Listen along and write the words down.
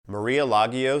Maria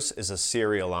Lagios is a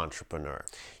serial entrepreneur.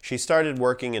 She started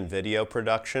working in video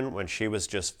production when she was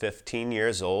just 15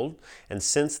 years old, and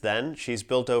since then, she's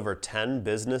built over 10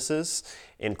 businesses,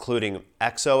 including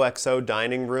XOXO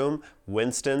Dining Room,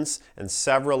 Winston's, and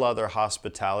several other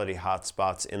hospitality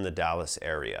hotspots in the Dallas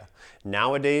area.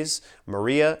 Nowadays,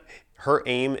 her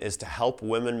aim is to help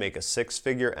women make a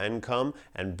six-figure income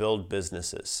and build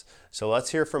businesses. So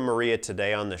let's hear from Maria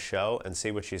today on the show and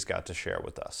see what she's got to share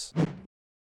with us.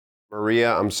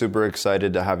 Maria, I'm super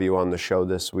excited to have you on the show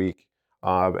this week.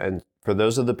 And for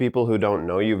those of the people who don't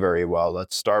know you very well,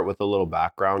 let's start with a little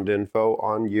background info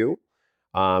on you.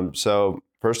 So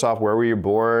first off, where were you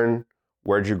born?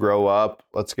 Where'd you grow up?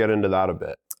 Let's get into that a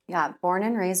bit. Yeah, born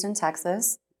and raised in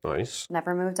Texas. Nice.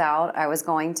 Never moved out. I was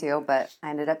going to, but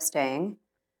I ended up staying.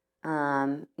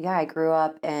 I grew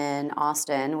up in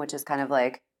Austin, which is kind of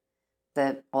like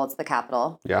it's the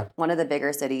capital. Yeah. One of the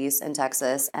bigger cities in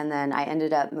Texas. And then I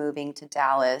ended up moving to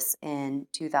Dallas in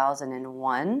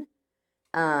 2001.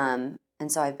 And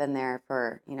so I've been there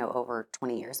for, over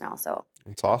 20 years now. So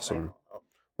it's awesome.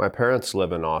 My parents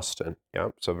live in Austin. Yeah,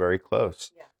 so very close.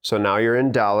 Yeah. So now you're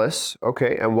in Dallas.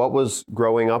 Okay. And what was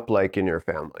growing up like in your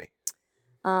family?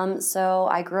 So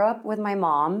I grew up with my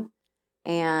mom,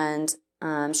 and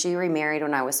she remarried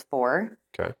when I was 4.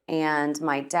 Okay. And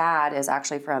my dad is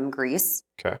actually from Greece.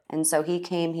 Okay. And so he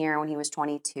came here when he was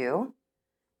 22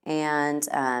 and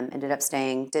ended up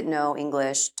staying, didn't know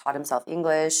English, taught himself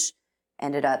English,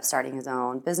 ended up starting his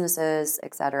own businesses,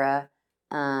 etc.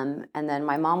 And then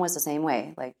my mom was the same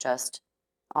way, like just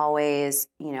always,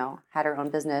 had her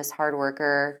own business, hard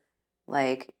worker.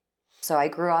 So I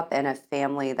grew up in a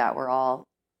family that were all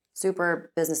super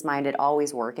business-minded,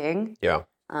 always working. Yeah.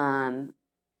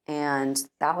 And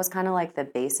that was kind of like the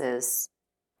basis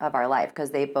of our life, because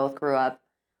they both grew up,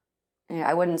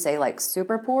 I wouldn't say like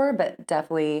super poor, but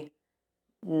definitely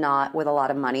not with a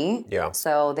lot of money. Yeah.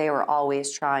 So they were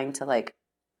always trying to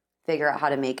figure out how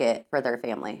to make it for their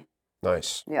family.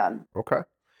 Nice. Yeah. Okay.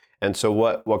 And so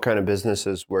what kind of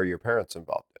businesses were your parents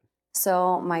involved in?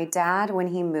 So my dad, when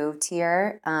he moved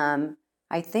here,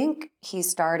 I think he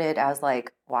started as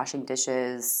washing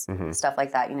dishes, stuff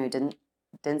like that.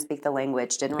 Didn't speak the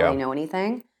language, didn't really know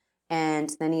anything. And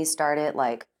then he started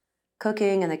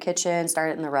cooking in the kitchen,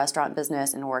 started in the restaurant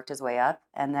business and worked his way up.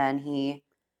 And then he,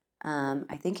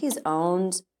 I think he's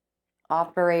owned,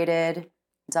 operated,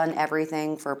 done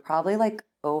everything for probably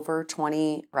over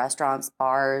 20 restaurants,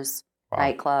 bars,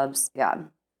 nightclubs. Yeah.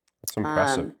 That's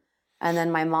impressive. And then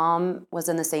my mom was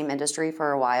in the same industry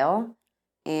for a while.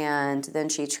 And then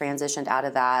she transitioned out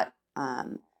of that,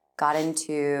 got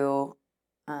into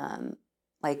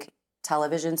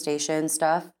television station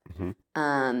stuff.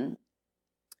 And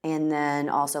then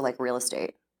also real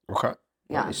estate. Okay.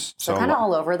 Yeah. Nice. So kind of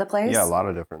all over the place. Yeah, a lot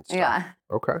of different stuff. Yeah.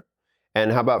 Okay.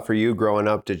 And how about for you growing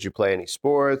up? Did you play any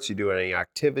sports? You do any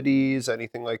activities,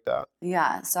 anything like that?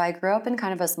 Yeah. So I grew up in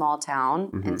kind of a small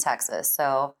town in Texas.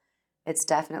 So it's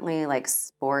definitely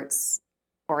sports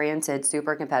oriented,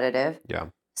 super competitive. Yeah.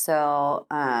 So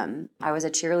I was a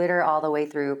cheerleader all the way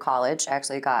through college. I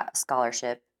actually got a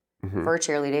scholarship for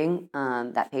cheerleading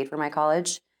that paid for my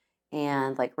college,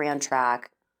 and ran track.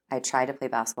 I tried to play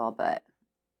basketball, but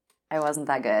I wasn't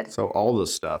that good. So all the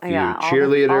stuff. Yeah, you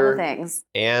cheerleader, all the things,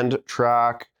 and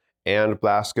track and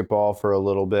basketball for a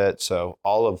little bit. So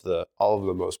all of the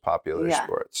most popular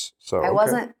sports. So I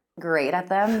wasn't great at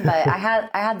them, but I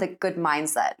had the good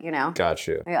mindset, Got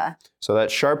you. Yeah. So that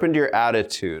sharpened your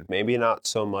attitude. Maybe not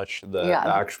so much the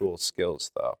actual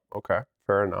skills, though. Okay,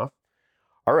 fair enough.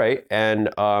 All right. And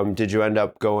did you end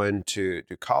up going to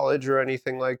college or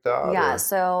anything like that? Yeah. Or?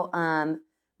 So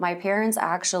my parents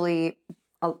actually,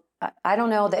 I don't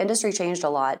know, the industry changed a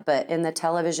lot, but in the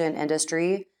television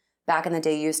industry, back in the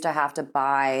day, you used to have to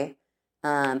buy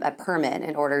a permit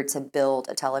in order to build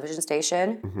a television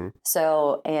station.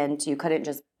 So, and you couldn't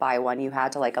just buy one. You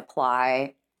had to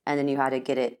apply, and then you had to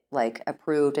get it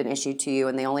approved and issued to you.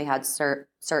 And they only had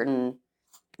certain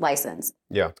license.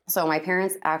 Yeah. So my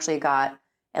parents actually got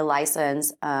a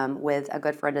license with a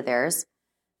good friend of theirs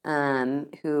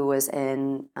who was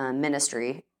in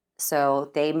ministry.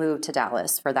 So they moved to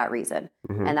Dallas for that reason.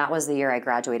 And that was the year I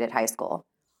graduated high school.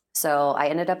 So I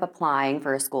ended up applying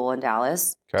for a school in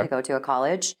Dallas to go to a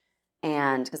college.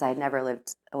 And because I had never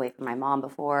lived away from my mom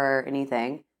before or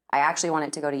anything, I actually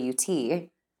wanted to go to UT.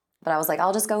 But I was like,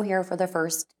 I'll just go here for the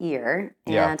first year.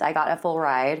 And I got a full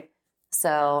ride.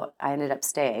 So I ended up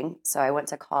staying. So I went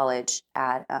to college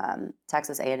at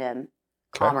Texas A&M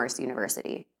Commerce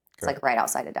University. It's right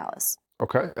outside of Dallas.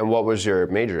 Okay. And what was your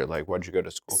major? What'd you go to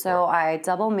school for? So I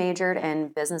double majored in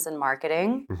business and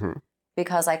marketing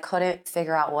because I couldn't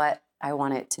figure out what I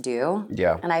wanted to do.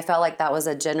 Yeah. And I felt like that was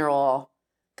a general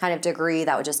kind of degree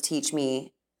that would just teach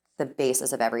me the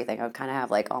basis of everything. I would kind of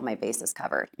have like all my bases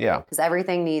covered. Yeah. Because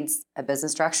everything needs a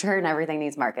business structure and everything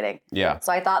needs marketing. Yeah.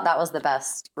 So I thought that was the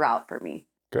best route for me.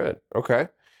 Good. Okay.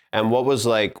 And what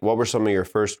were some of your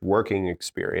first working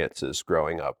experiences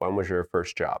growing up? When was your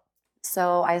first job?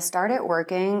 So I started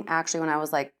working actually when I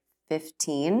was like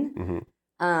 15.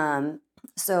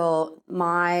 So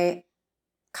my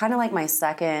kind of like my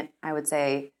second, I would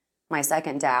say my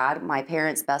second dad, my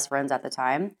parents' best friends at the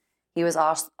time, he was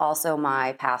also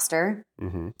my pastor,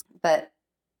 but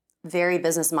very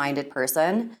business-minded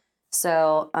person.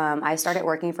 So I started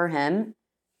working for him.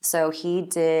 So he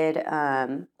did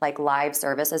like live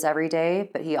services every day,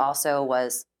 but he also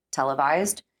was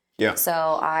televised. Yeah. So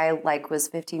I like was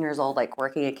 15 years old, like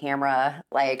working a camera,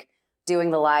 like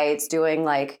doing the lights, doing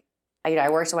like, I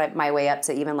worked my way up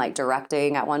to even like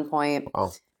directing at one point.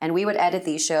 Oh. And we would edit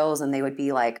these shows and they would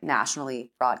be like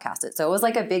nationally broadcasted. So it was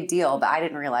like a big deal, but I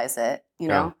didn't realize it, you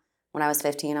know? When I was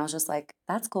 15, I was just like,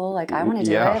 that's cool. Like, I want to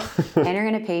do it. And you're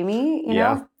going to pay me, you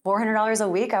know, $400 a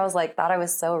week. I was like, thought I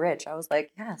was so rich. I was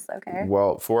like, yes, okay.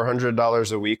 Well,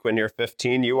 $400 a week when you're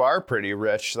 15, you are pretty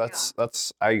rich.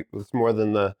 That's more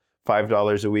than the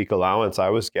 $5 a week allowance I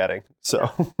was getting.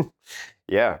 So,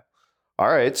 yeah. All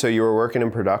right. So you were working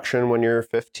in production when you were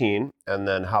 15, and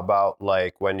then how about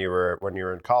like when you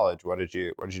were in college? What did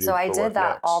you do? So I did that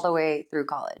next? all the way through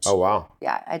college. Oh wow.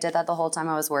 Yeah, I did that the whole time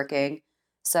I was working.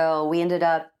 So we ended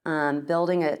up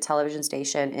building a television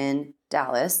station in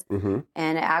Dallas, and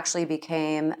it actually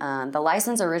became the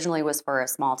license originally was for a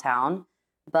small town,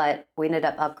 but we ended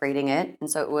up upgrading it, and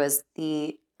so it was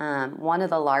the one of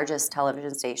the largest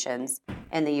television stations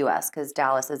in the U.S. because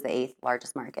Dallas is the 8th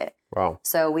largest market. Wow.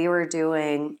 So we were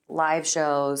doing live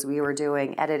shows, we were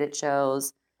doing edited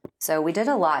shows. So we did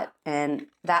a lot. And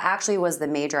that actually was the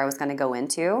major I was going to go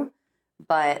into.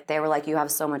 But they were like, you have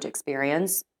so much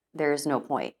experience, there's no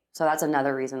point. So that's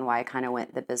another reason why I kind of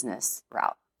went the business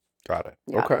route. Got it.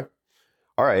 Yeah. Okay.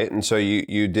 All right. And so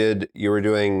you were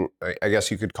doing, I guess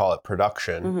you could call it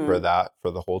production for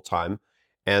the whole time.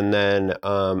 And then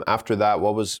after that,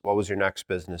 what was your next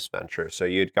business venture? So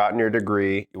you had gotten your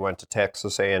degree, you went to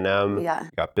Texas A&M, you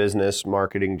got business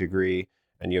marketing degree,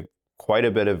 and you have quite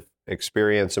a bit of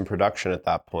experience in production at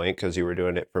that point because you were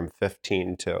doing it from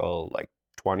 15 till like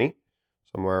 20,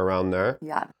 somewhere around there.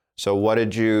 Yeah. So what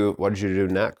did you do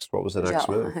next? What was the next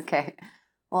move? Okay.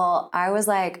 Well, I was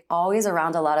like always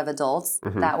around a lot of adults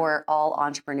that were all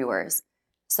entrepreneurs.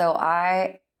 So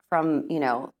from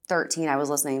 13, I was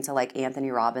listening to like Anthony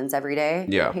Robbins every day.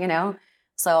 Yeah.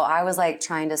 So I was like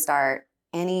trying to start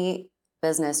any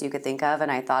business you could think of,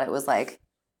 and I thought it was like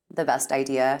the best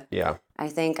idea. Yeah. I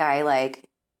think I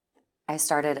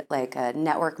started like in a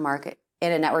network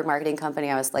marketing company.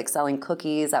 I was like selling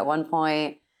cookies at one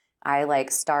point. I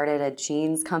like started a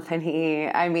jeans company.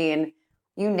 I mean,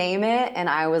 you name it, and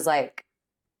I was like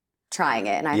trying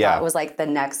it, and I thought it was like the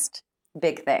next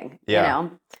big thing.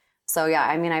 So yeah,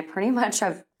 I mean, I pretty much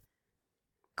have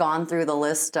gone through the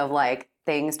list of like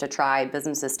things to try,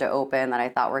 businesses to open that I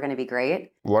thought were going to be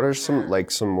great. What are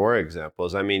some more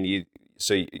examples? I mean,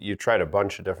 you tried a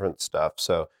bunch of different stuff.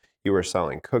 So you were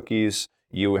selling cookies,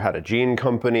 you had a jean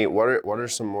company. What are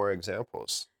some more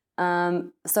examples?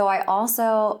 So I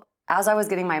also, as I was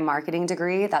getting my marketing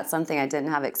degree, that's something I didn't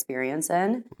have experience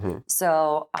in.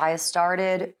 So I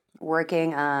started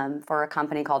working for a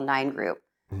company called Nine Group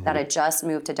that had just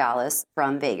moved to Dallas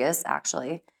from Vegas,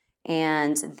 actually.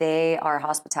 And they are a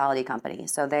hospitality company.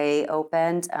 So they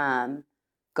opened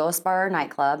Ghost Bar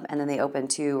nightclub, and then they opened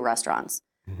 2 restaurants.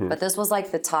 But this was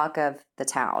like the talk of the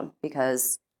town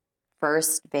because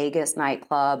first Vegas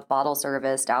nightclub, bottle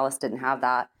service, Dallas didn't have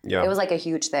that. Yeah. It was like a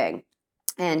huge thing.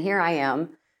 And here I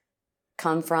am,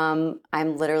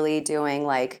 I'm literally doing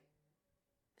like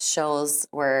shows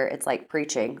where it's like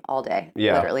preaching all day,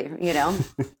 literally,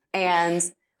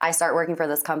 and I start working for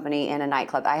this company in a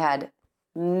nightclub. I had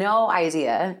no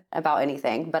idea about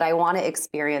anything, but I want to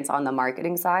experience on the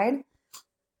marketing side.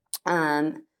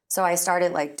 So I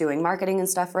started like doing marketing and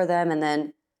stuff for them, and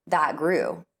then that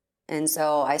grew. And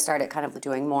so I started kind of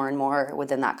doing more and more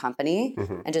within that company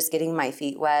and just getting my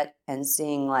feet wet and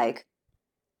seeing like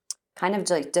kind of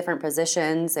like different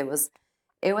positions. It was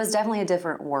definitely a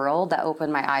different world that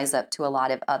opened my eyes up to a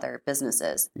lot of other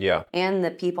businesses. Yeah. And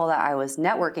the people that I was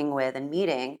networking with and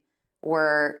meeting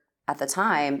were at the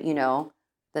time,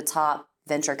 the top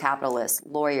venture capitalists,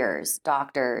 lawyers,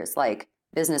 doctors, like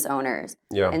business owners.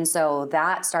 Yeah. And so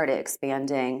that started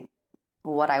expanding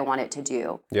what I wanted to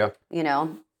do. Yeah.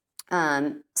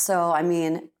 So, I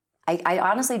mean, I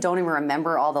honestly don't even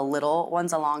remember all the little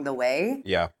ones along the way.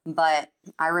 Yeah. But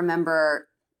I remember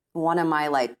one of my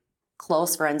like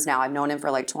close friends now, I've known him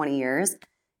for like 20 years,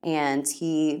 and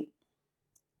he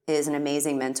is an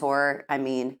amazing mentor. I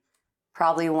mean,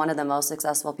 probably one of the most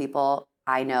successful people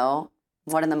I know,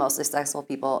 one of the most successful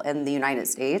people in the United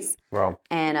States. Wow.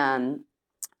 And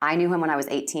I knew him when I was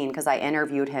 18 because I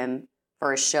interviewed him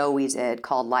for a show we did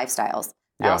called Lifestyles.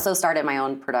 I Yeah. also started my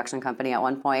own production company at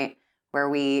one point where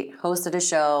we hosted a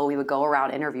show. We would go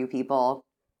around, interview people.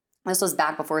 This was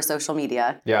back before social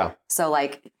media. Yeah. So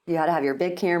like you had to have your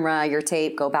big camera, your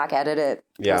tape, go back, edit it.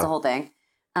 It was Yeah. a whole thing.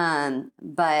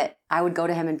 But I would go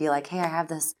to him and be like, hey, I have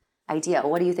this idea.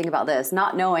 What do you think about this?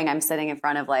 Not knowing I'm sitting in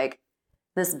front of like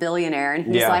this billionaire. And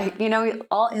he's Yeah. like, you know,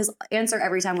 all his answer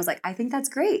every time was like, I think that's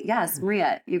great. Yes,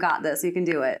 Maria, you got this. You can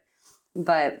do it.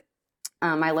 But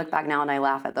I look back now and I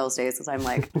laugh at those days because I'm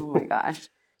like, oh my gosh.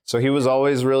 So he was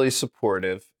always really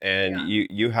supportive, and Yeah.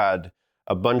 you had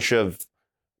a bunch of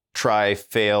try,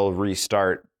 fail,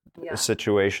 restart Yeah.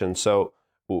 situations. So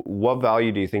what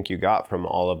value do you think you got from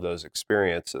all of those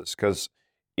experiences? Because,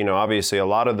 you know, obviously a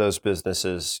lot of those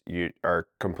businesses you are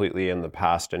completely in the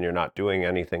past and you're not doing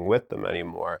anything with them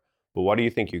anymore. But what do you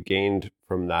think you gained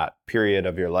from that period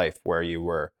of your life where you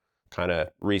were kind of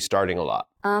restarting a lot?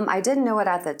 I didn't know it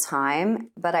at the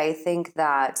time, but I think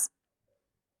that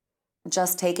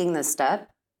just taking the step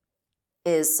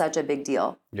is such a big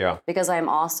deal Yeah. because I'm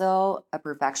also a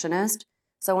perfectionist.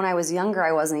 So when I was younger,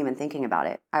 I wasn't even thinking about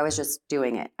it. I was just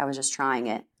doing it. I was just trying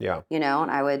it, Yeah. you know,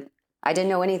 and I didn't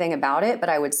know anything about it, but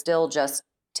I would still just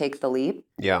take the leap,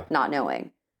 Yeah. not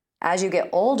knowing. As you get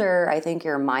older, I think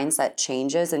your mindset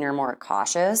changes and you're more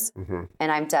cautious. Hmm.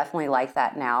 And I'm definitely like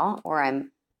that now, where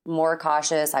I'm more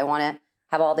cautious. I want to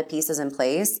have all the pieces in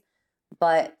place.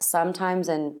 But sometimes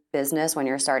in business, when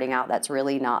you're starting out, that's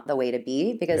really not the way to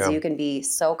be because Yeah. you can be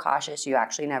so cautious, you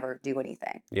actually never do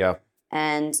anything. Yeah.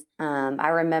 And I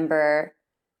remember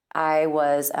I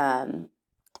was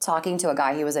talking to a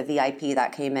guy. He was a VIP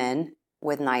that came in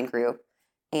with Nine Group,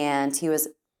 and he was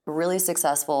a really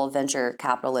successful venture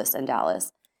capitalist in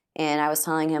Dallas. And I was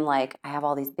telling him, like, I have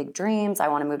all these big dreams. I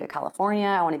want to move to California.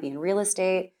 I want to be in real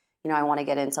estate. You know, I want to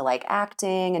get into like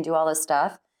acting and do all this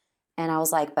stuff. And I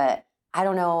was like, but I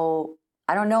don't know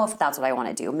if that's what I want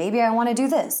to do. Maybe I want to do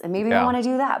this and maybe I Yeah. want to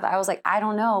do that. But I was like, I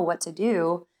don't know what to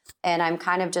do. And I'm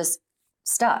kind of just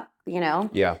stuck, you know?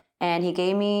 Yeah. And he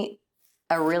gave me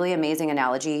a really amazing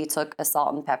analogy. He took a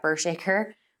salt and pepper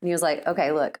shaker and he was like,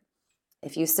 okay, look,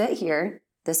 if you sit here,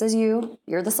 this is you,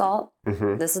 you're the salt,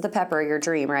 Hmm. this is the pepper, your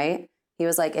dream, right? He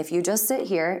was like, if you just sit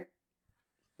here,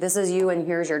 this is you and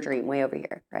here's your dream way over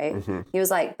here, right? Hmm. He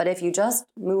was like, but if you just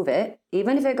move it,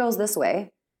 even if it goes this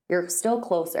way, you're still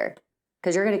closer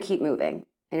because you're going to keep moving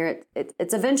and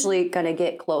it's eventually going to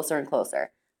get closer and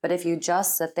closer. But if you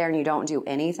just sit there and you don't do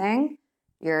anything,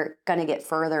 you're going to get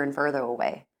further and further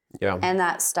away. Yeah. And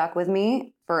that stuck with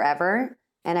me forever.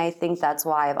 And I think that's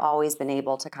why I've always been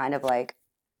able to kind of like,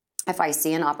 if I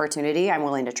see an opportunity, I'm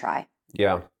willing to try,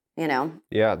 Yeah. you know?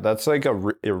 Yeah, that's like a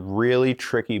really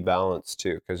tricky balance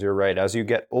too, because you're right. As you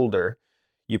get older,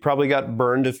 you probably got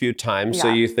burned a few times, so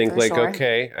Yeah, you think for like, sure.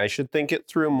 okay, I should think it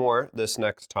through more this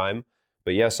next time.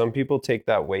 But yeah, some people take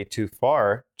that way too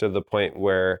far to the point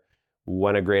where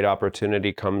when a great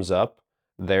opportunity comes up,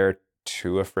 they're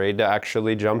too afraid to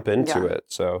actually jump into Yeah. it.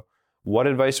 So, what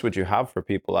advice would you have for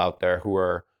people out there who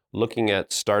are looking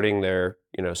at starting their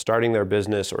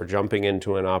business or jumping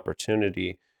into an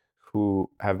opportunity, who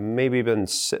have maybe been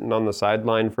sitting on the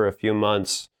sideline for a few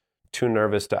months, too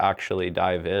nervous to actually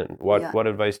dive in? Yeah. What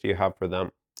advice do you have for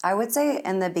them? I would say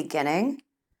in the beginning,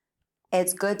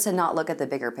 it's good to not look at the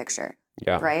bigger picture,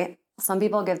 Yeah. right? Some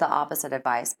people give the opposite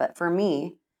advice, but for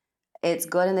me, it's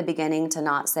good in the beginning to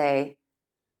not say,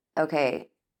 okay,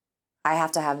 I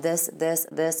have to have this,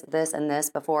 and this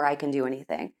before I can do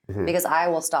anything, Mhm. because I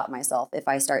will stop myself if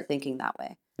I start thinking that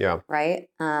way, Yeah. right?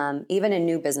 Even in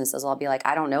new businesses, I'll be like,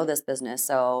 I don't know this business,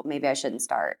 so maybe I shouldn't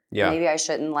start. Yeah. Maybe I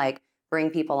shouldn't like bring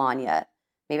people on yet.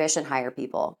 Maybe I shouldn't hire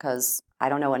people because I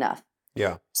don't know enough.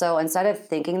 Yeah. So instead of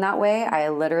thinking that way, I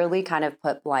literally kind of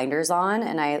put blinders on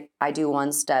and I do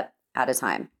one step at a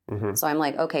time. Hmm. So I'm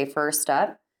like, okay, first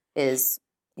step is,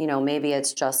 you know, maybe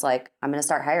it's just like, I'm going to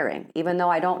start hiring, even though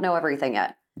I don't know everything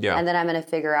yet. Yeah. And then I'm going to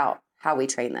figure out how we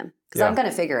train them because Yeah. I'm going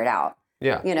to figure it out,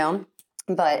 Yeah. you know?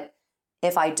 But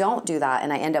if I don't do that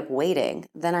and I end up waiting,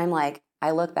 then I'm like,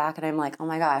 I look back and I'm like, oh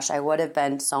my gosh, I would have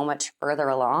been so much further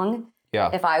along Yeah.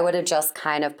 if I would have just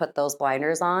kind of put those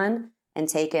blinders on and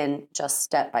taken just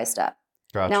step by step.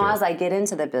 Gotcha. Now, as I get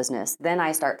into the business, then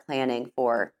I start planning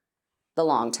for the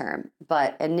long term.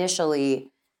 But initially,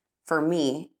 for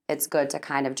me, it's good to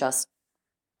kind of just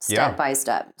Yeah. step by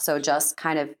step. So just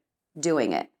kind of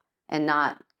doing it and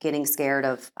not getting scared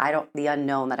of the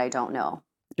unknown that I don't know.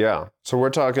 Yeah. So we're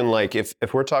talking like if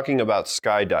we're talking about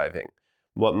skydiving,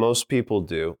 what most people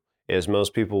do is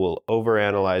most people will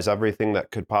overanalyze everything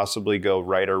that could possibly go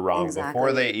right or wrong before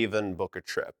Exactly. they even book a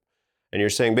trip. And you're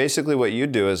saying basically what you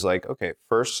do is like, okay,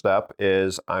 first step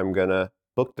is I'm going to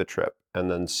book the trip and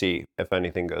then see if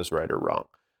anything goes right or wrong.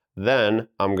 Then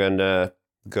I'm going to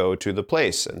go to the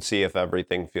place and see if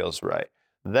everything feels right.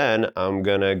 Then I'm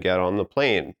going to get on the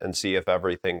plane and see if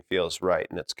everything feels right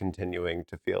and it's continuing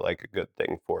to feel like a good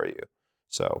thing for you.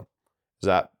 So, is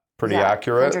that pretty Yeah,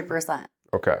 accurate? 100%.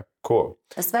 Okay, cool.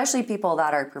 Especially people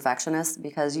that are perfectionists,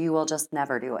 because you will just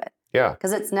never do it. Yeah,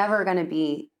 Because it's never going to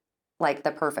be like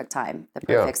the perfect time, the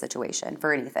Yeah. perfect situation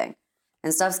for anything.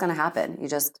 And stuff's going to happen. You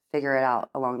just figure it out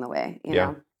along the way, you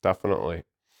know? definitely.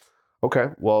 Okay,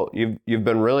 well, you've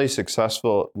been really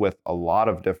successful with a lot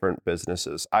of different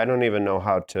businesses. I don't even know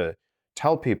how to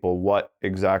tell people what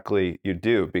exactly you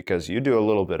do because you do a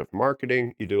little bit of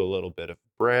marketing, you do a little bit of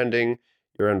branding,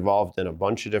 you're involved in a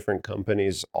bunch of different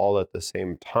companies all at the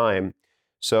same time.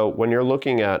 So when you're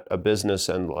looking at a business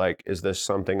and like, is this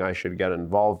something I should get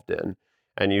involved in?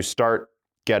 And you start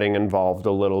getting involved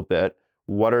a little bit,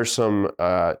 what are some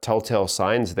telltale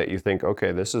signs that you think,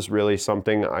 okay, this is really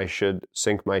something I should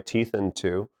sink my teeth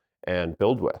into and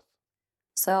build with?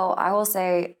 So I will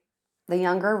say the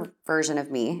younger version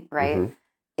of me, right? Mhm.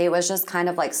 It was just kind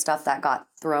of like stuff that got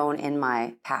thrown in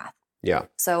my path. Yeah,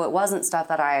 So it wasn't stuff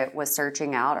that I was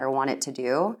searching out or wanted to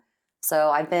do.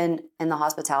 So I've been in the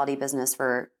hospitality business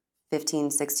for 15,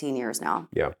 16 years now,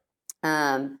 yeah,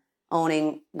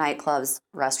 owning nightclubs,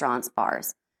 restaurants,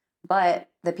 bars. But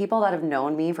the people that have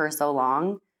known me for so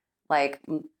long, like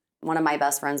one of my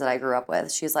best friends that I grew up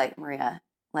with, she's like, Maria,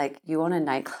 like you own a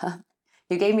nightclub.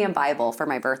 You gave me a Bible for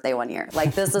my birthday one year.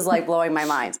 Like this is like blowing my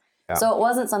mind. Yeah. So it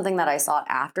wasn't something that I sought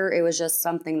after. It was just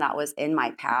something that was in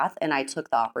my path and I took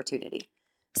the opportunity.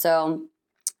 So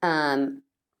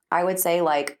I would say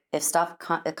like if stuff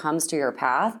it comes to your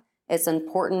path, it's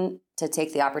important to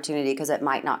take the opportunity because it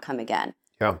might not come again.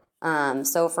 yeah,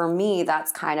 So for me,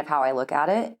 that's kind of how I look at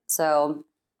it. So,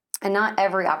 and not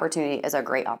every opportunity is a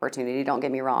great opportunity, don't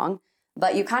get me wrong,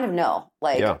 but you kind of know,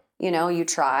 like, Yeah. you know, you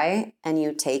try and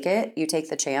you take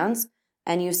the chance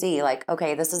and you see like,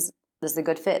 okay, this is a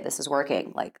good fit. This is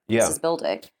working. Like Yeah. this is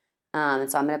building. And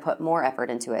so I'm going to put more effort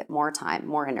into it, more time,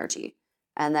 more energy.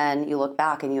 And then you look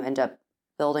back and you end up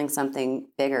building something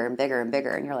bigger and bigger and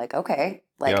bigger. And you're like, okay,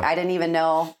 like Yeah. I didn't even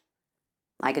know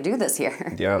I could do this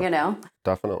here, Yeah. you know?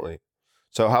 Definitely.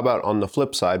 So how about on the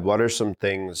flip side, what are some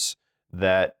things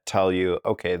that tell you,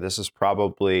 okay, this is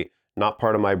probably not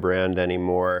part of my brand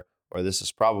anymore, or this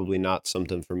is probably not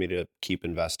something for me to keep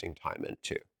investing time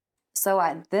into? So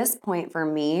at this point for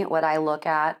me, what I look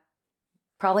at,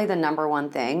 probably the number one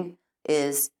thing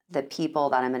is the people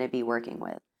that I'm going to be working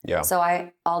with. Yeah. So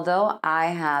although I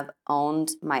have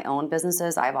owned my own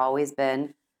businesses, I've always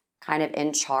been kind of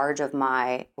in charge of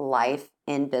my life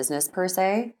in business per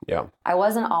se. Yeah. I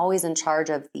wasn't always in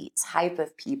charge of the type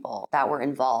of people that were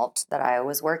involved that I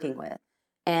was working with.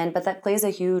 But that plays a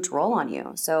huge role on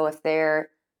you. So if they're,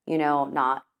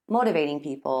 not motivating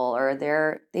people or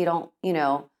they don't,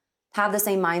 have the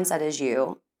same mindset as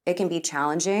you, it can be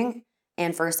challenging.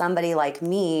 And for somebody like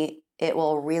me, it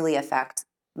will really affect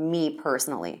me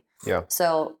personally. Yeah.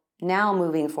 So now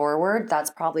moving forward,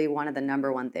 that's probably one of the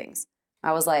number one things.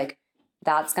 I was like,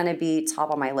 that's going to be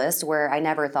top on my list where I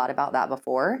never thought about that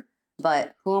before.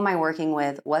 But who am I working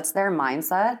with? What's their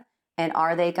mindset? And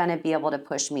are they going to be able to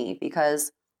push me?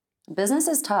 Because business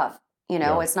is tough. Yeah.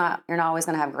 You're not always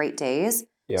going to have great days.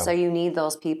 Yeah. So you need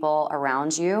those people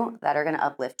around you that are going to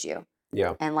uplift you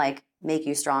Yeah. and like make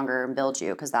you stronger and build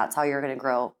you because that's how you're going to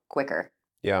grow quicker.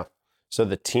 Yeah. So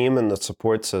the team and the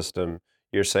support system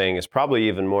you're saying is probably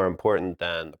even more important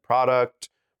than the product,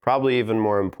 probably even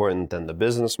more important than the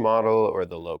business model or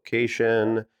the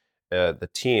location. The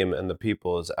team and the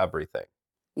people is everything.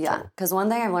 Yeah. Because one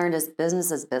thing I've learned is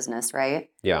business, right?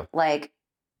 Yeah. Like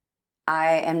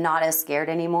I am not as scared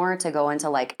anymore to go into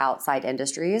like outside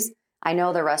industries. I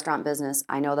know the restaurant business,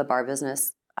 I know the bar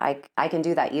business. I can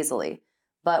do that easily.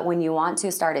 But when you want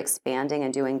to start expanding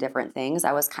and doing different things,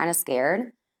 I was kind of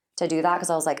scared to do that because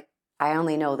I was like, I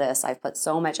only know this. I've put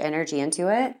so much energy into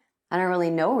it. I don't really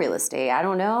know real estate. I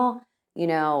don't know,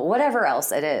 whatever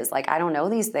else it is. Like I don't know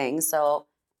these things. So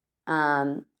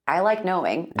I like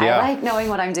knowing. Yeah. I like knowing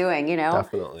what I'm doing,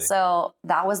 Definitely. So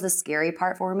that was the scary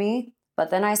part for me. But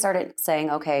then I started saying,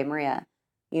 okay, Maria,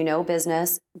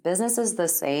 business is the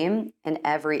same in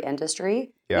every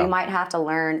industry. Yeah. You might have to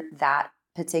learn that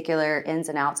particular ins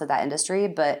and outs of that industry,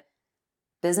 but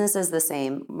business is the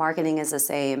same, marketing is the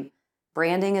same,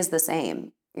 branding is the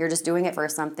same. You're just doing it for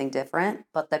something different,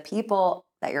 but the people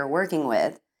that you're working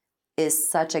with is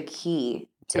such a key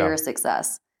to Yeah. your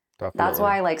success. That's Definitely.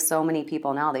 why like so many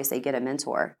people now, they say get a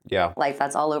mentor. Yeah. Like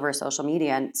that's all over social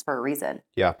media and it's for a reason.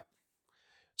 Yeah.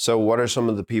 So what are some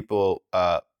of the people,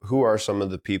 who are some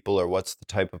of the people, or what's the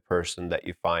type of person that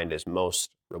you find is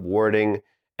most rewarding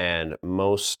and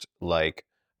most like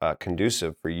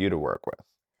conducive for you to work with?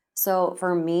 So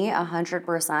for me,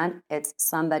 100%, it's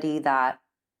somebody that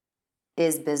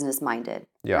is business minded,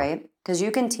 Yeah. right? Because you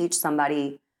can teach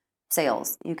somebody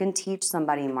sales, you can teach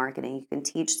somebody marketing, you can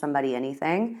teach somebody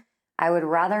anything. I would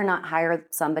rather not hire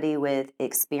somebody with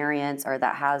experience or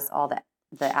that has all the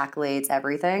accolades,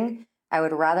 everything. I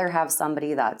would rather have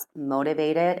somebody that's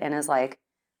motivated and is like,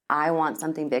 I want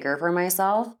something bigger for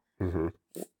myself. Mm-hmm.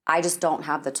 I just don't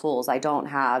have the tools. I don't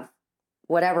have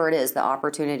whatever it is, the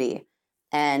opportunity.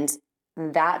 And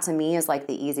that to me is like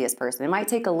the easiest person. It might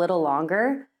take a little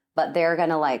longer, but they're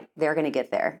gonna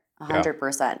get there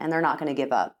 100%, and they're not gonna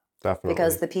give up. Definitely.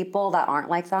 Because the people that aren't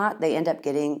like that, they end up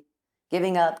giving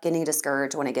up, getting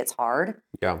discouraged when it gets hard.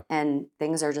 Yeah. And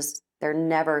things are just, they're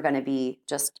never gonna be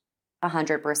just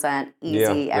 100%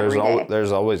 easy every there's day.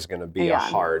 there's always going to be a Yeah.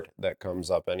 hard that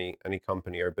comes up any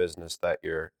company or business that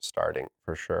you're starting,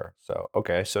 for sure. So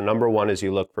okay, so number one is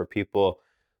you look for people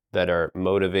that are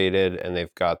motivated and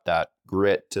they've got that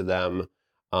grit to them.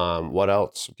 What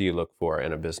else do you look for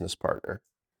in a business partner?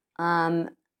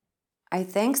 I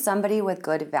think somebody with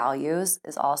good values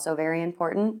is also very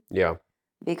important. Yeah.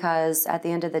 Because at the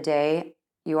end of the day,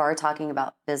 you are talking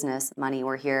about business, money.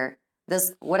 We're here.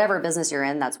 This whatever business you're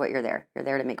in, that's what you're there. You're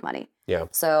there to make money. Yeah.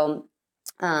 So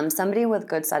somebody with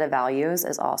good set of values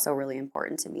is also really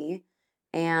important to me,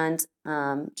 and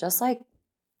just like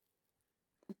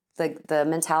the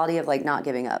mentality of like not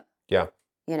giving up. Yeah.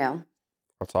 You know.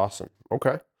 That's awesome.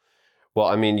 Okay. Well,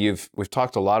 I mean, we've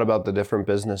talked a lot about the different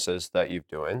businesses that you're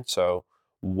doing. So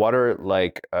what are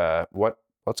like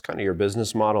what's kind of your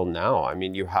business model now? I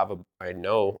mean, you have I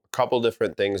know a couple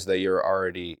different things that you're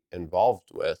already involved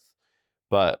with,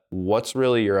 but what's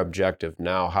really your objective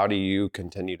now? How do you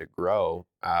continue to grow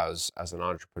as an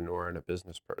entrepreneur and a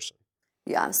business person?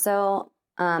 Yeah. So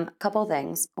a couple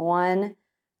things. One,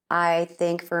 I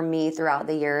think for me throughout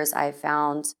the years, I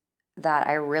found that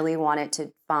I really wanted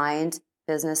to find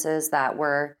businesses that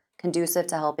were conducive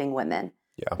to helping women.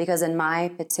 Yeah. Because in my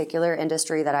particular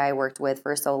industry that I worked with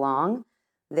for so long,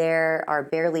 there are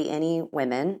barely any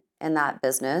women in that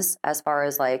business as far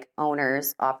as like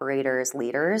owners, operators,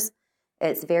 leaders.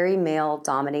 It's very male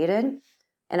dominated.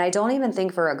 And I don't even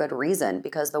think for a good reason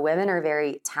because the women are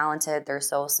very talented, they're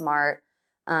so smart,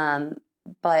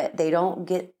 but they don't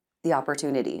get the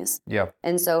opportunities. Yeah.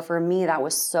 And so for me, that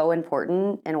was so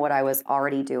important in what I was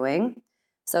already doing.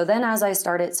 So then as I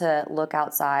started to look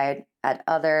outside at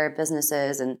other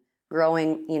businesses and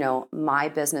growing, my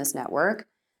business network,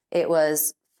 it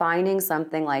was finding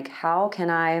something like how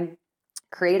can I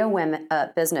create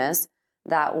a business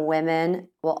that women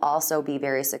will also be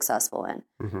very successful in?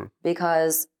 Mm-hmm.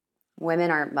 Because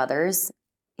women are mothers,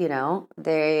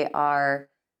 they are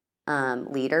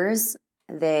leaders,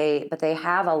 but they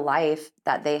have a life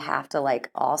that they have to like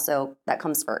also that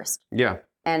comes first. Yeah.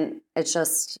 And it's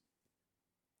just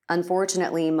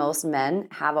unfortunately most men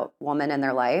have a woman in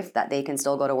their life that they can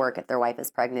still go to work if their wife is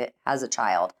pregnant, has a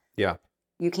child. Yeah.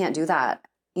 You can't do that,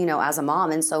 as a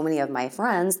mom, and so many of my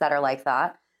friends that are like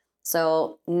that.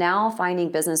 So now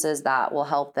finding businesses that will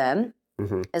help them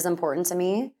Mm-hmm. is important to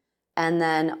me. And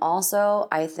then also,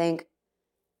 I think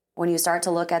when you start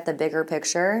to look at the bigger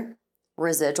picture,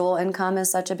 residual income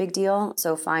is such a big deal.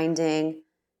 So finding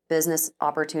business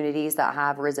opportunities that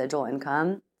have residual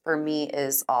income for me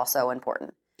is also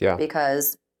important. Yeah.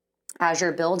 Because as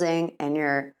you're building and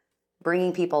you're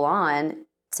bringing people on,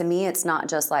 to me, it's not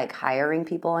just like hiring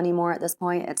people anymore at this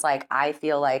point. It's like I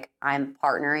feel like I'm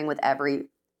partnering with every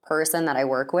person that I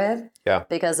work with. Yeah.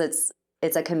 Because it's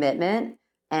a commitment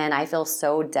and I feel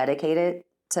so dedicated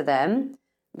to them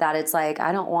that it's like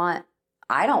I don't want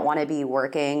to be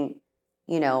working,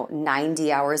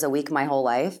 90 hours a week my whole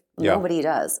life. Yeah. Nobody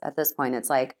does at this point. It's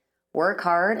like work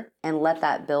hard and let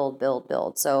that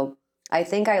build. So I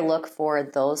think I look for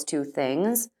those two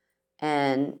things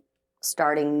and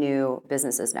starting new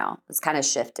businesses now. It's kind of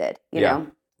shifted, you know?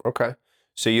 Okay.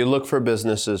 So you look for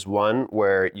businesses, one,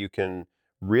 where you can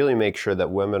really make sure that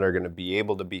women are going to be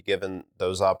able to be given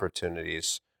those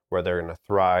opportunities, where they're going to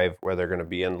thrive, where they're going to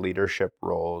be in leadership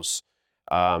roles.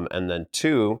 And then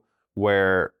two,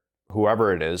 where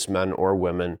whoever it is, men or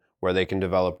women, where they can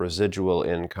develop residual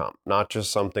income, not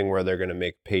just something where they're going to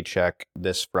make paycheck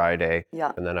this Friday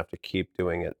Yeah. and then have to keep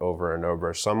doing it over and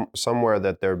over. Somewhere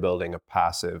that they're building a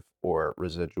passive or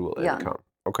residual Yeah. income.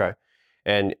 Okay.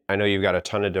 And I know you've got a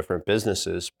ton of different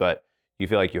businesses, but you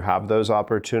feel like you have those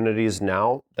opportunities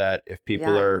now that if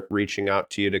people Yeah. are reaching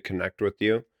out to you to connect with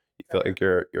you, you feel like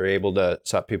you're able to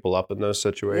set people up in those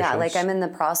situations? Yeah, like I'm in the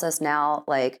process now,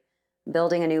 like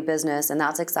building a new business, and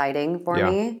that's exciting for Yeah.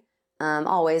 me.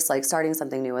 Always like starting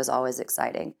something new is always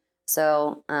exciting.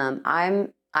 So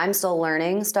I'm still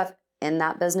learning stuff in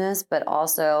that business, but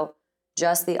also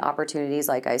just the opportunities,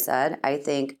 like I said, I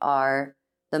think are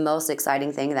the most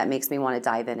exciting thing that makes me want to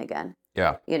dive in again.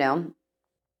 Yeah, You know?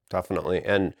 definitely.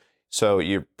 And so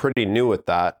you're pretty new with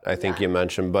that, I think Yeah. you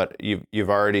mentioned, but you've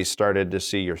already started to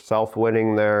see yourself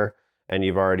winning there, and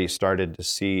you've already started to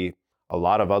see a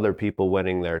lot of other people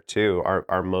winning there too.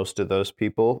 Are most of those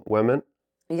people women?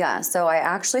 Yeah. So I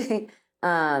actually,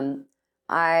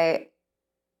 I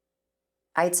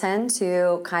tend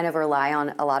to kind of rely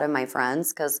on a lot of my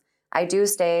friends because I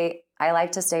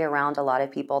like to stay around a lot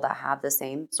of people that have the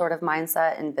same sort of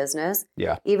mindset in business,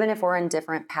 Yeah. even if we're in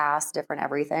different paths, different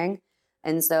everything.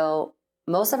 And so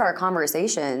most of our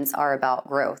conversations are about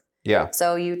growth. Yeah.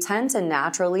 So you tend to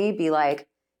naturally be like,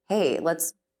 hey,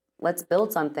 let's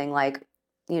build something like,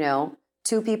 you know,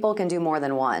 two people can do more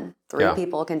than one, three Yeah.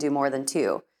 people can do more than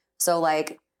two. So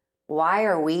like, why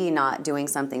are we not doing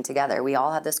something together? We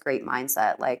all have this great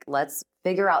mindset. Like, let's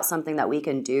figure out something that we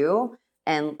can do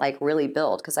and like really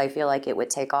build, because I feel like it would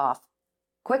take off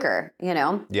quicker, you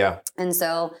know? Yeah, And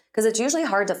so, because it's usually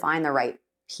hard to find the right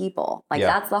people. Like, Yeah.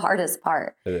 that's the hardest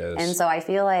part. it is. And so I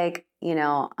feel like, you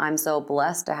know, I'm so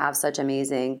blessed to have such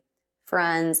amazing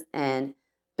friends and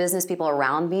business people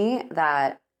around me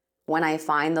that when I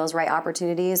find those right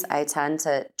opportunities, I tend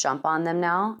to jump on them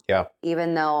now. Yeah.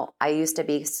 Even though I used to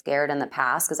be scared in the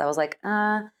past because I was like,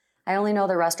 I only know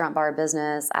the restaurant bar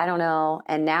business. I don't know.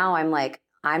 And now I'm like,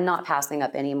 I'm not passing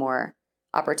up any more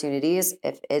opportunities.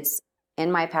 If it's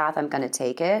in my path, I'm going to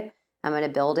take it. I'm going to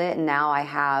build it. And now I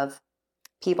have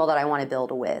people that I want to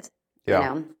build with, Yeah. you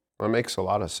know? That makes a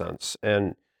lot of sense.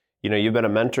 And, you know, you've been a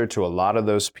mentor to a lot of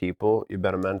those people. You've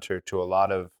been a mentor to a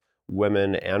lot of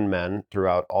women and men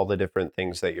throughout all the different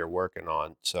things that you're working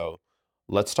on. So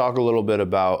let's talk a little bit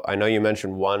about, I know you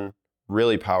mentioned one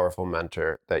really powerful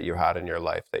mentor that you had in your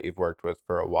life that you've worked with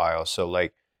for a while. So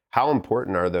like, how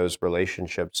important are those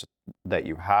relationships that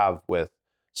you have with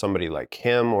somebody like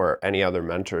him or any other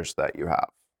mentors that you have?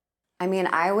 I mean,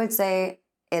 I would say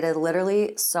it is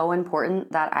literally so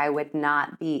important that I would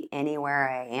not be anywhere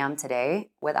I am today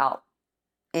without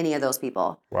any of those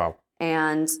people. Wow.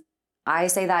 And I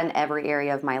say that in every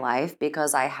area of my life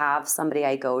because I have somebody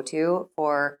I go to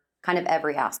for kind of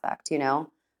every aspect, you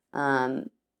know?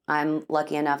 I'm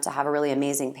lucky enough to have a really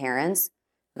amazing parents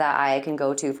that I can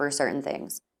go to for certain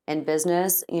things. In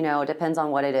business, you know, it depends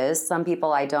on what it is. Some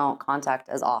people I don't contact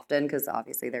as often because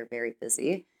obviously they're very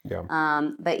busy.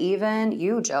 Yeah. But even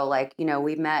you, Joe, like, you know,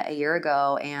 we met a year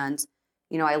ago and,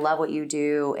 you know, I love what you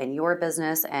do in your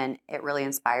business and it really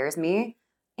inspires me.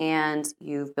 And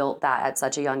you've built that at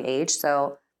such a young age.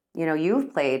 So, you know,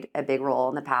 you've played a big role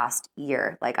in the past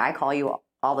year. Like I call you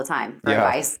all the time for Yeah.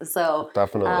 advice. So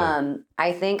Definitely.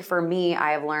 I think for me,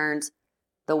 I have learned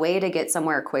the way to get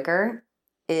somewhere quicker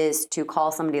is to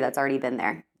call somebody that's already been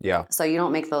there. Yeah. So you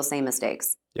don't make those same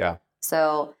mistakes. Yeah.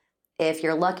 So if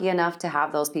you're lucky enough to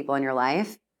have those people in your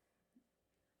life,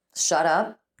 shut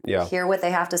up, Yeah. hear what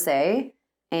they have to say,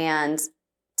 and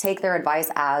take their advice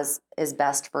as is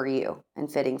best for you and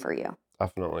fitting for you.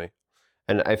 Definitely.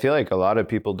 And I feel like a lot of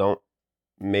people don't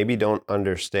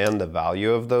understand the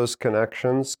value of those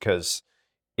connections because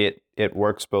it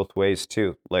works both ways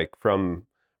too. Like from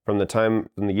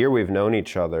the year we've known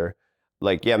each other,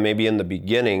 like, yeah, maybe in the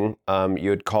beginning, you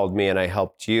had called me and I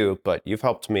helped you, but you've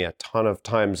helped me a ton of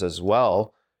times as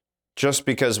well. Just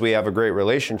because we have a great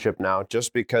relationship now,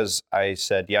 just because I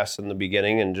said yes in the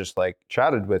beginning and just like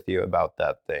chatted with you about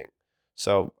that thing.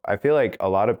 So I feel like a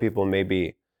lot of people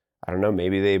maybe, I don't know,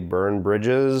 maybe they burn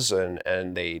bridges and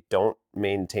they don't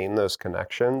maintain those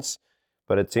connections.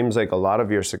 But it seems like a lot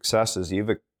of your successes, you've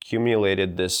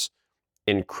accumulated this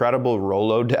incredible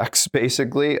Rolodex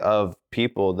basically of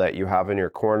people that you have in your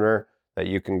corner that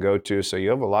you can go to. So you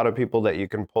have a lot of people that you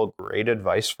can pull great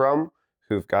advice from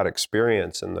who've got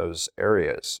experience in those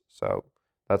areas. So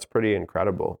that's pretty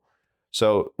incredible.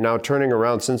 So now turning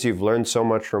around, since you've learned so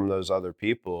much from those other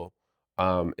people,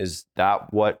 is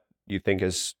that what you think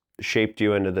has shaped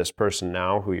you into this person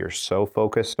now who you're so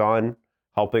focused on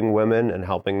helping women and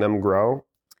helping them grow?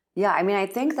 Yeah, I mean, I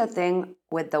think the thing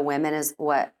with the women is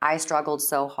what I struggled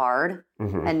so hard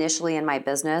initially in my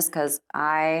business because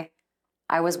I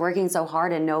was working so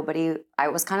hard and I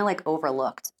was kind of like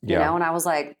overlooked, you know, and I was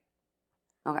like,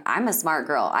 okay, I'm a smart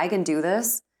girl. I can do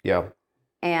this. Yeah.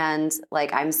 And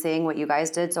like, I'm seeing what you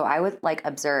guys did. So I would like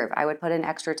observe, I would put in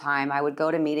extra time. I would go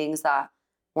to meetings that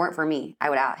weren't for me. I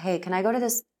would ask, hey, can I go to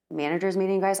this manager's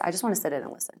meeting, guys? I just want to sit in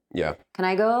and listen. Yeah. Can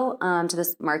I go to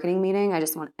this marketing meeting?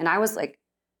 And I was like,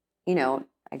 you know,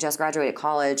 I just graduated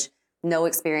college, no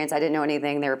experience. I didn't know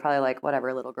anything. They were probably like,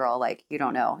 whatever, little girl, like, you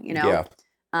don't know, you know? Yeah.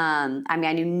 I mean,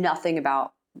 I knew nothing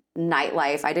about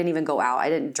nightlife. I didn't even go out. I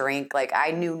didn't drink. Like,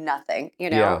 I knew nothing, you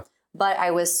know? Yeah. But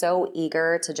I was so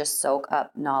eager to just soak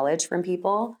up knowledge from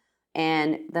people.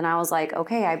 And then I was like,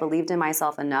 okay, I believed in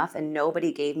myself enough and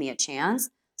nobody gave me a chance.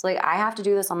 So like, I have to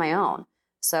do this on my own.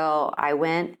 So I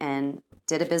went and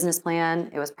did a business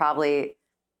plan. It was probably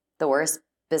the worst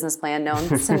business plan known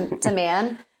to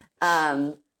man.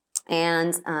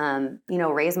 You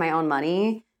know, raised my own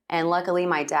money. And luckily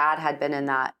my dad had been in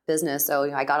that business. So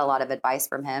you know, I got a lot of advice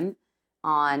from him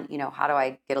on, you know, how do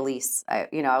I get a lease? I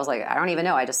was like, I don't even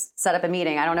know. I just set up a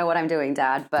meeting. I don't know what I'm doing,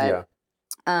 Dad. But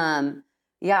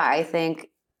yeah, I think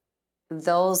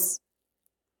those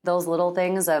little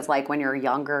things of like when you're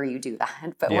younger, you do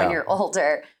that. But when you're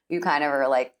older, you kind of are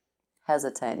like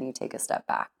hesitant and you take a step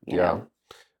back, you know?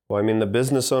 Well, I mean, the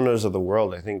business owners of the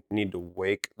world, I think, need to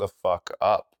wake the fuck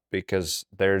up because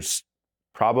there's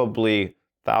probably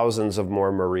thousands of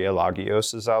more Maria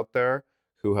Lagioses out there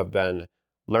who have been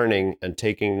learning and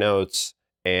taking notes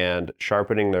and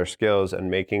sharpening their skills and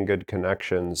making good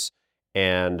connections.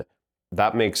 And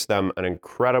that makes them an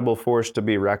incredible force to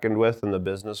be reckoned with in the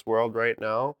business world right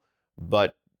now.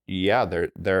 But yeah,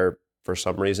 they're for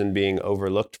some reason being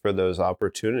overlooked for those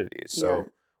opportunities. So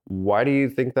why do you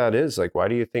think that is? Like, why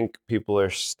do you think people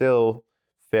are still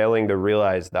failing to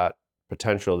realize that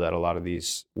potential that a lot of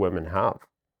these women have?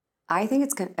 I think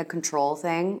it's a control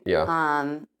thing.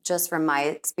 Just from my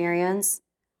experience,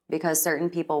 because certain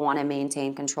people want to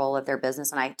maintain control of their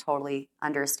business, and I totally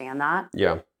understand that.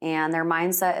 And their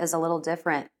mindset is a little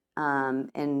different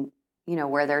in, you know,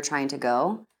 where they're trying to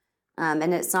go.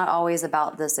 And it's not always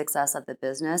about the success of the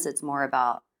business. It's more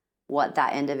about what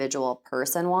that individual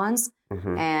person wants.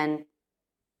 And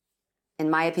in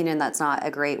my opinion, that's not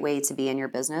a great way to be in your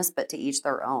business, but to each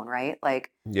their own, right? Like,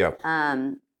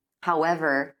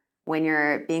 however, when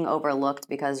you're being overlooked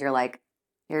because you're like,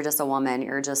 you're just a woman,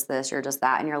 you're just this, you're just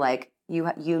that, and you're like,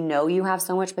 you know you have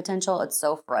so much potential. It's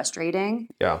so frustrating.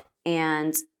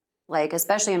 And like,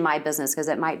 especially in my business, because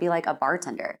it might be like a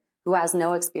bartender who has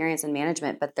no experience in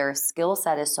management, but their skill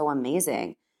set is so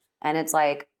amazing. And it's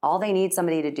like, all they need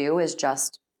somebody to do is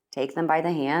just take them by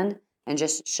the hand and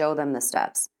just show them the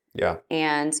steps.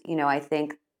 And, you know, I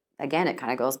think, again, it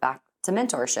kind of goes back to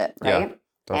mentorship, right?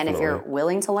 And if you're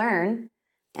willing to learn,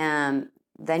 then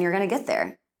you're going to get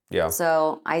there.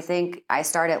 So I think I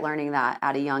started learning that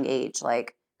at a young age,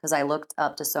 like, because I looked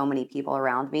up to so many people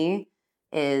around me,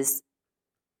 is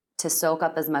to soak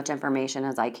up as much information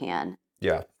as I can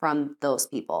from those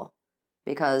people,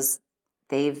 because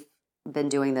they've been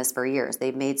doing this for years.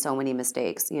 They've made so many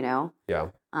mistakes, you know?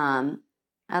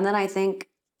 And then I think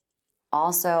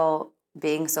also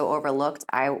being so overlooked,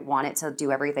 I wanted to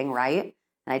do everything right.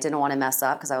 And I didn't want to mess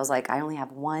up because I was like, I only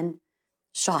have one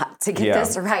shot to get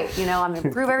this right. You know, I'm going to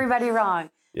prove everybody wrong.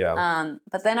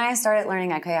 But then I started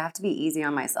learning, okay, I have to be easy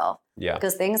on myself.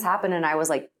 Because things happen and I was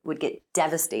like, would get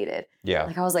devastated.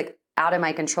 Like I was like out of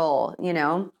my control, you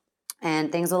know, and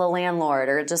things with a landlord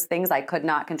or just things I could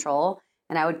not control.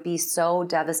 And I would be so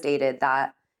devastated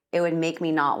that it would make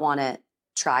me not want to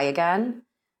try again.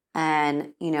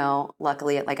 And, you know,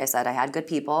 luckily, like I said, I had good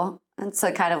people. And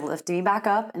so kind of lift me back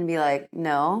up and be like,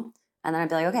 no. And then I'd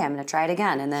be like, okay, I'm going to try it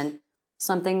again. And then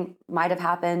something might have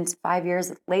happened 5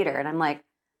 years later. And I'm like,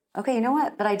 okay, you know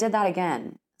what? But I did that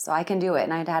again. So I can do it.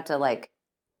 And I'd have to like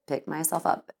pick myself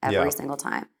up every single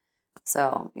time.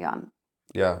 So,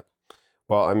 Well,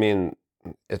 I mean,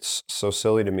 it's so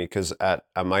silly to me because at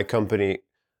my company,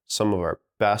 some of our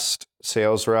best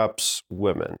sales reps,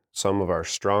 women, some of our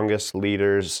strongest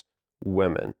leaders,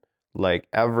 women. Like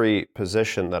every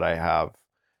position that I have,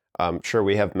 sure,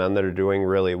 we have men that are doing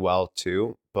really well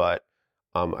too, but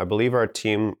I believe our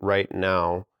team right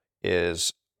now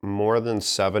is more than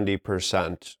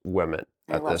 70% women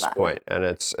at this point, and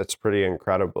it's pretty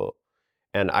incredible.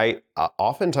 And I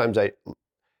oftentimes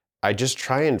I just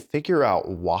try and figure out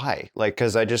why, like,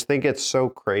 because I just think it's so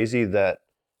crazy that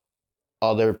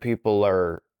other people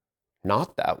are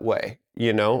not that way,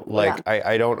 you know? Like,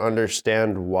 I don't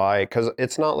understand why, because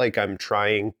it's not like I'm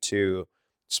trying to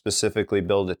specifically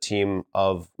build a team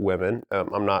of women.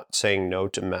 I'm not saying no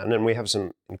to men, and we have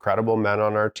some incredible men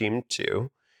on our team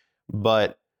too.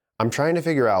 But I'm trying to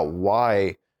figure out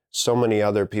why so many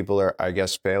other people are, I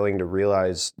guess, failing to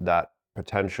realize that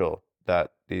potential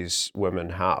that these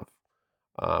women have.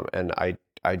 And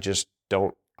I just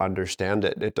don't understand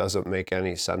it. It doesn't make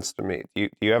any sense to me. Do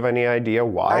you have any idea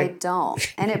why? I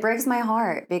don't. And it breaks my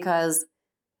heart because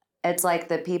it's like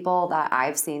the people that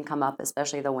I've seen come up,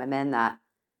 especially the women that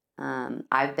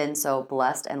I've been so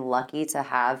blessed and lucky to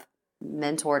have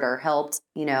mentored or helped,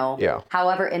 Yeah.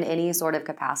 however, in any sort of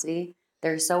capacity.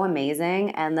 They're so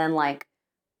amazing. And then like,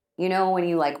 when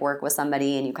you like work with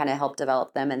somebody and you kind of help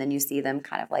develop them and then you see them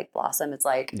kind of like blossom, it's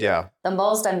like Yeah. the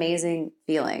most amazing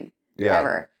feeling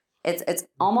ever. It's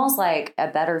almost like a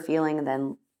better feeling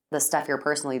than the stuff you're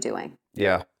personally doing.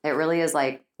 Yeah. It really is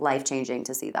like life-changing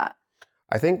to see that.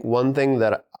 I think one thing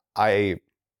that I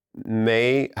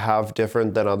may have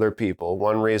different than other people,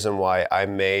 one reason why I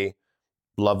may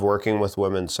love working with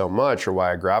women so much or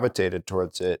why I gravitated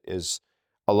towards it is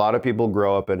a lot of people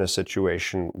grow up in a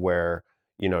situation where,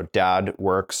 dad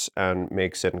works and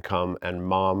makes income and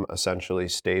mom essentially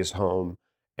stays home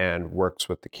and works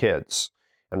with the kids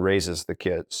and raises the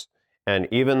kids. And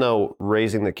even though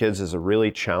raising the kids is a really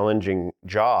challenging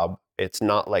job, it's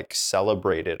not like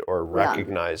celebrated or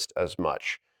recognized as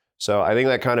much. So I think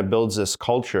that kind of builds this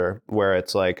culture where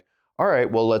it's like, all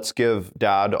right, well, let's give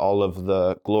dad all of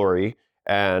the glory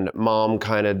and mom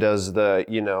kind of does the,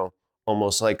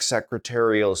 almost like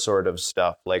secretarial sort of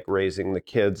stuff, like raising the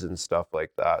kids and stuff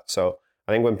like that. So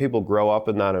I think when people grow up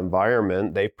in that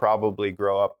environment, they probably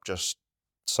grow up just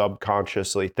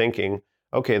subconsciously thinking,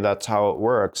 okay, that's how it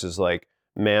works, is like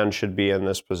man should be in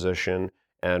this position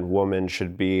and woman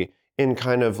should be in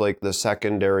kind of like the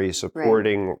secondary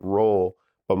supporting role.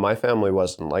 But my family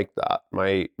wasn't like that.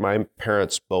 My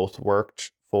parents both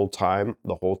worked full time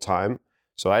the whole time.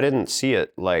 So I didn't see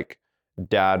it like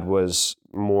dad was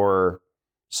more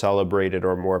celebrated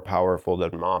or more powerful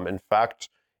than mom. In fact,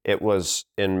 it was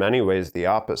in many ways the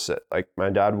opposite. Like my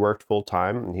dad worked full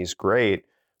time and he's great,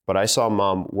 but I saw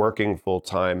mom working full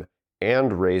time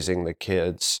and raising the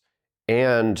kids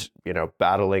and,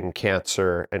 battling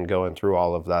cancer and going through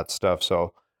all of that stuff.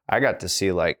 So I got to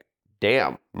see like,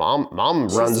 damn, mom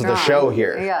She's runs strong. the show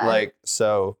here. Yeah. Like,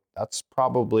 so that's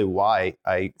probably why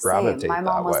I gravitate Same. My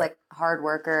mom that was way. like hard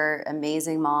worker,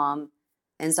 amazing mom.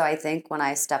 And so I think when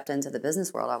I stepped into the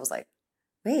business world, I was like,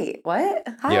 wait, what?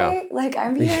 Hi, Yeah. like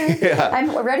I'm here. Yeah.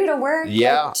 I'm ready to work.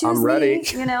 Yeah, like, choose I'm ready.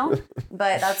 Me,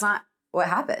 but that's not what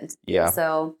happened. Yeah.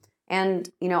 So, and,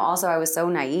 also I was so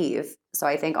naive. So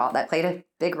I think all that played a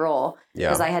big role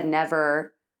because I had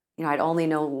never, I'd only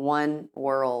known one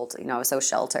world, I was so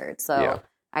sheltered. So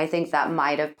I think that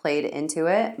might have played into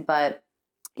it. But,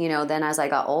 then as I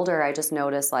got older, I just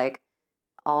noticed like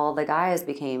all the guys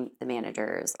became the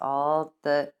managers, all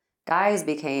the guys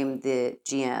became the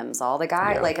GMs, all the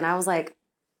guys and I was like,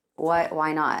 what,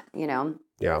 why not?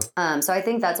 Yeah. So I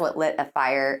think that's what lit a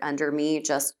fire under me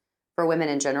just for women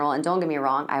in general. And don't get me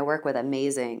wrong, I work with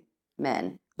amazing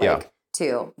men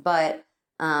too, but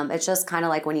it's just kind of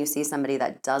like when you see somebody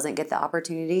that doesn't get the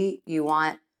opportunity, you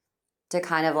want to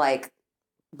kind of like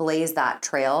blaze that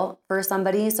trail for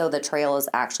somebody. So the trail is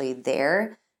actually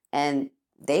there and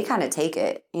they kind of take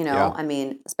it, I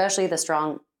mean, especially the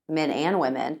strong men and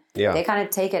women, they kind of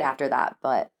take it after that,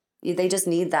 but they just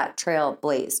need that trail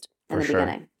blazed in the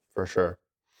beginning. For sure.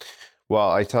 Well,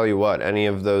 I tell you what, any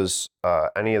of those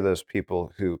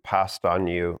people who passed on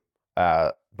you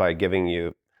by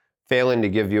failing to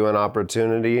give you an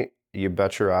opportunity, you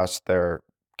bet your ass they're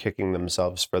kicking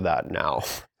themselves for that now.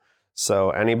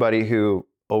 So anybody who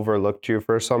overlooked you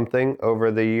for something over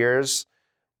the years,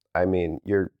 I mean,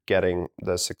 you're getting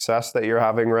the success that you're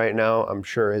having right now, I'm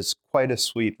sure is quite a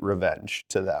sweet revenge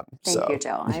to them. Thank you,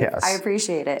 Joe. Yes, I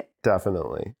appreciate it.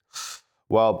 Definitely.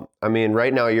 Well, I mean,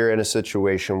 right now you're in a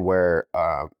situation where,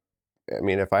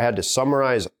 if I had to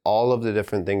summarize all of the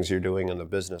different things you're doing in the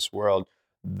business world,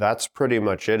 that's pretty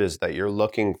much it, is that you're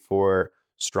looking for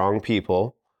strong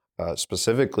people,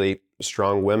 specifically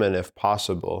strong women if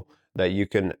possible, that you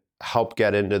can help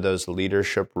get into those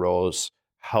leadership roles,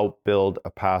 help build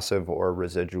a passive or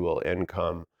residual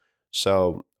income.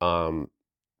 So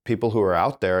people who are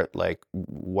out there, like,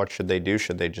 what should they do?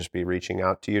 Should they just be reaching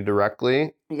out to you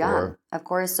directly? Yeah, of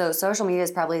course. So social media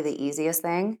is probably the easiest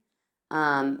thing.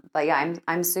 But yeah,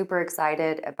 I'm super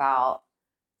excited about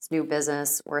this new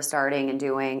business we're starting and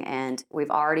doing. And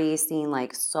we've already seen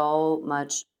like so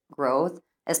much growth,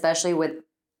 especially with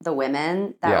the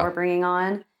women that we're bringing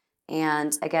on.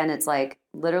 And again, it's like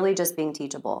literally just being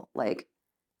teachable. Like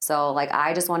So like,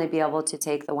 I just want to be able to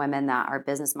take the women that are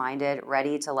business minded,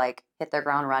 ready to like hit their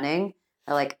ground running.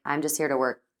 They're like, I'm just here to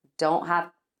work. Don't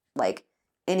have like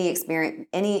any experience,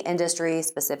 any industry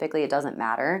specifically. It doesn't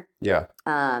matter. Yeah.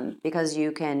 Because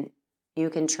you can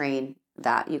train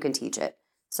that, you can teach it.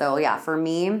 So yeah, for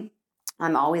me,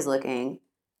 I'm always looking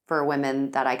for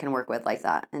women that I can work with like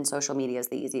that. And social media is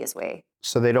the easiest way.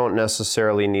 So they don't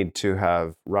necessarily need to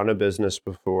have run a business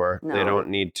before. No. They don't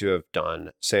need to have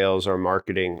done sales or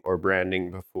marketing or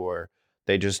branding before.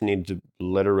 They just need to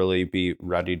literally be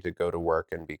ready to go to work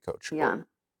and be coachable. Yeah.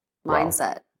 Wow.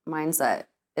 Mindset.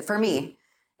 For me,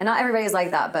 and not everybody's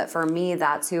like that, but for me,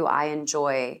 that's who I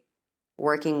enjoy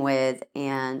working with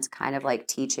and kind of like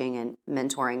teaching and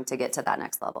mentoring to get to that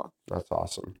next level. That's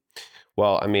awesome.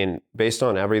 Well, I mean, based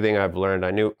on everything I've learned,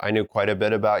 I knew quite a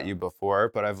bit about you before,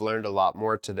 but I've learned a lot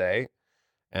more today.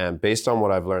 And based on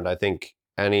what I've learned, I think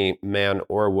any man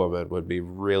or woman would be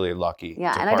really lucky.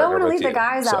 Yeah, to and I don't want to leave you. the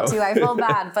guys out too. I feel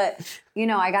bad, but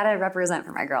I got to represent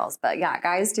for my girls. But yeah,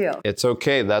 guys too. It's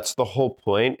okay. That's the whole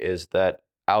point, is that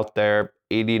out there,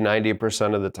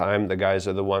 80-90% of the time, the guys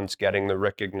are the ones getting the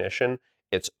recognition.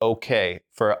 It's okay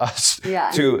for us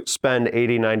to spend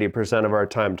 80-90% of our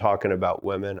time talking about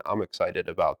women. I'm excited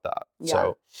about that. Yeah.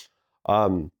 So,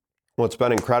 well, it's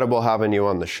been incredible having you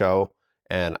on the show.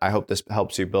 And I hope this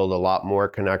helps you build a lot more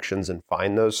connections and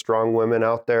find those strong women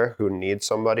out there who need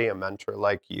somebody, a mentor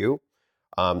like you.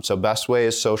 So best way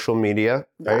is social media,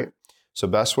 right? So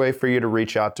best way for you to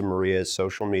reach out to Maria is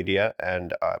social media,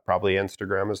 and probably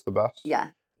Instagram is the best? Yeah.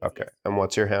 Okay. And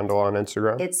what's your handle on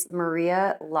Instagram? It's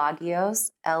Maria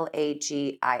Lagios,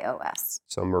 Lagios.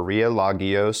 So Maria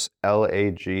Lagios,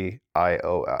 Lagios.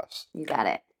 You got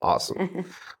it. Awesome.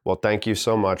 Well, thank you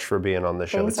so much for being on the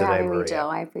show today, Maria. Thanks for having me, Joe.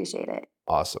 I appreciate it.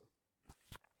 Awesome.